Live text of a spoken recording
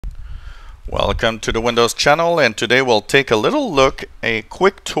Welcome to the Windows channel, and today we'll take a little look, a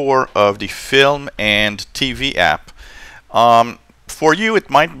quick tour of the Film and TV app. For you it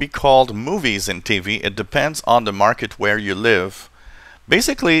might be called Movies and TV. It depends on the market where you live.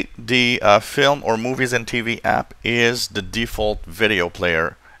 Basically the Film or Movies and TV app is the default video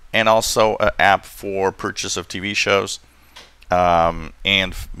player and also an app for purchase of TV shows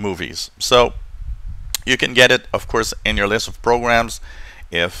and movies. So you can get it, of course, in your list of programs.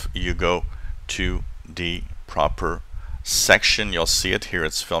 If you go to the proper section, you'll see it here.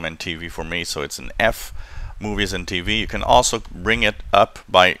 It's Film and TV for me, so it's an F, Movies and TV. You can also bring it up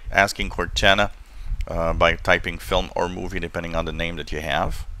by asking Cortana by typing film or movie, depending on the name that you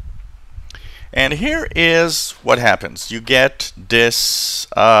have. And here is what happens. You get this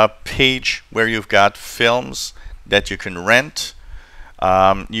page where you've got films that you can rent.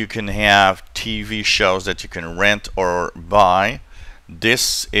 You can have TV shows that you can rent or buy.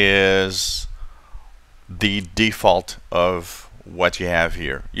 This is the default of what you have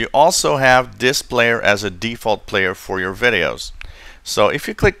here. You also have this player as a default player for your videos. So if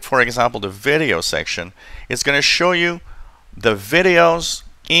you click, for example, the video section, it's going to show you the videos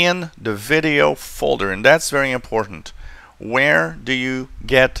in the video folder, and that's very important. Where do you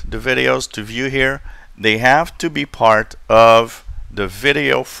get the videos to view here? They have to be part of the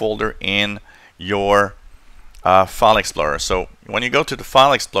video folder in your File Explorer. So when you go to the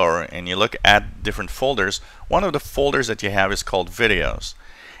File Explorer and you look at different folders, one of the folders that you have is called Videos.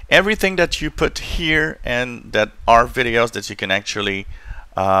 Everything that you put here and that are videos that you can actually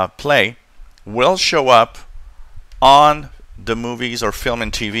play will show up on the Movies or Film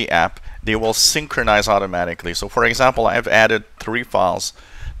and TV app. They will synchronize automatically. So for example, I've added 3 files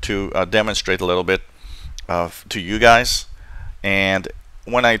to demonstrate a little bit to you guys, and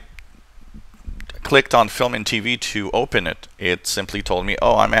when I clicked on Film and TV to open it, it simply told me,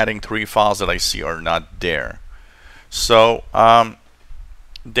 oh, I'm adding 3 files that I see are not there. So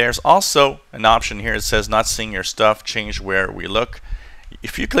there's also an option here. It says not seeing your stuff, change where we look.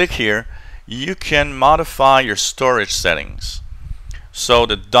 If you click here, you can modify your storage settings. So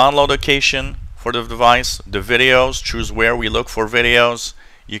the download location for the device, the videos, choose where we look for videos.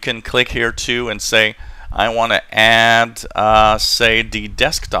 You can click here too and say, I want to add, say, the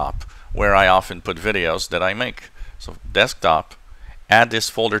desktop, where I often put videos that I make. So desktop, add this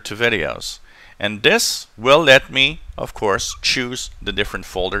folder to videos. And this will let me, of course, choose the different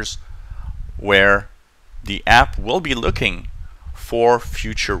folders where the app will be looking for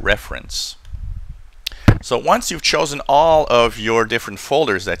future reference. So once you've chosen all of your different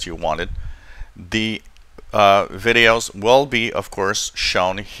folders that you wanted, the videos will be, of course,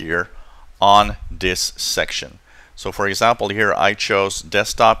 shown here on this section. So for example, here I chose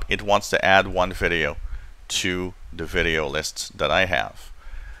desktop. It wants to add 1 video to the video lists that I have.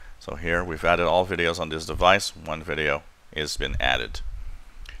 So here we've added all videos on this device. 1 video has been added.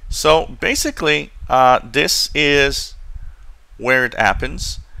 So basically this is where it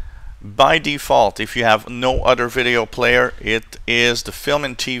happens. By default, if you have no other video player, it is the Film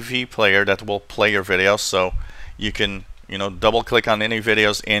and TV player that will play your videos. So you can double click on any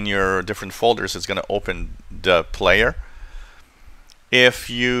videos in your different folders. It's going to open the player. If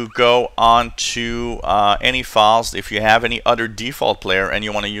you go on to any files, if you have any other default player and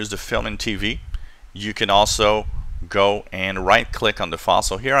you want to use the Film and TV, you can also go and right click on the file.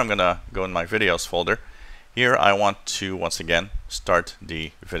 So here I'm going to go in my videos folder. Here I want to once again start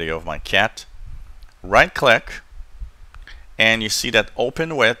the video of my cat. Right click, and you see that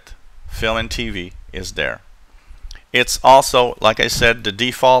Open with Film and TV is there. It's also, like I said, the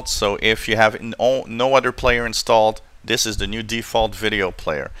default. So if you have no other player installed, this is the new default video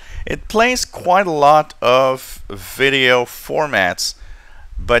player. It plays quite a lot of video formats,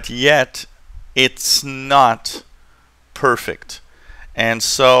 but yet it's not perfect. And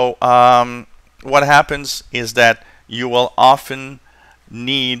so what happens is that you will often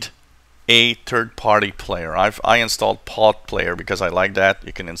need a third-party player. I installed Pod Player because I like that.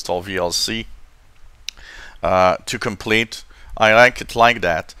 You can install VLC to complete. I like it like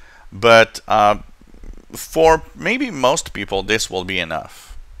that, but for maybe most people this will be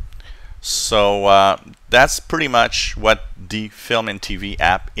enough. So that's pretty much what the Film and TV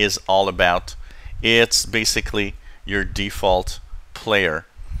app is all about. It's basically your default player.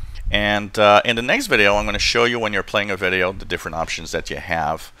 And in the next video I'm going to show you, when you're playing a video, the different options that you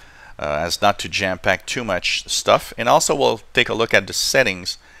have as not to jam-pack too much stuff. And also we'll take a look at the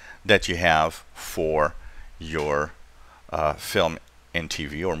settings that you have for your Film and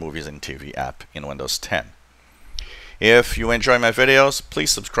TV or Movies and TV app in Windows 10. If you enjoy my videos, please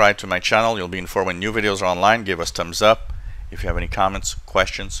subscribe to my channel. You'll be informed when new videos are online. Give us thumbs up, If you have any comments,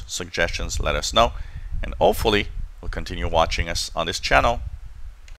 questions, suggestions, let us know. And hopefully, you'll continue watching us on this channel.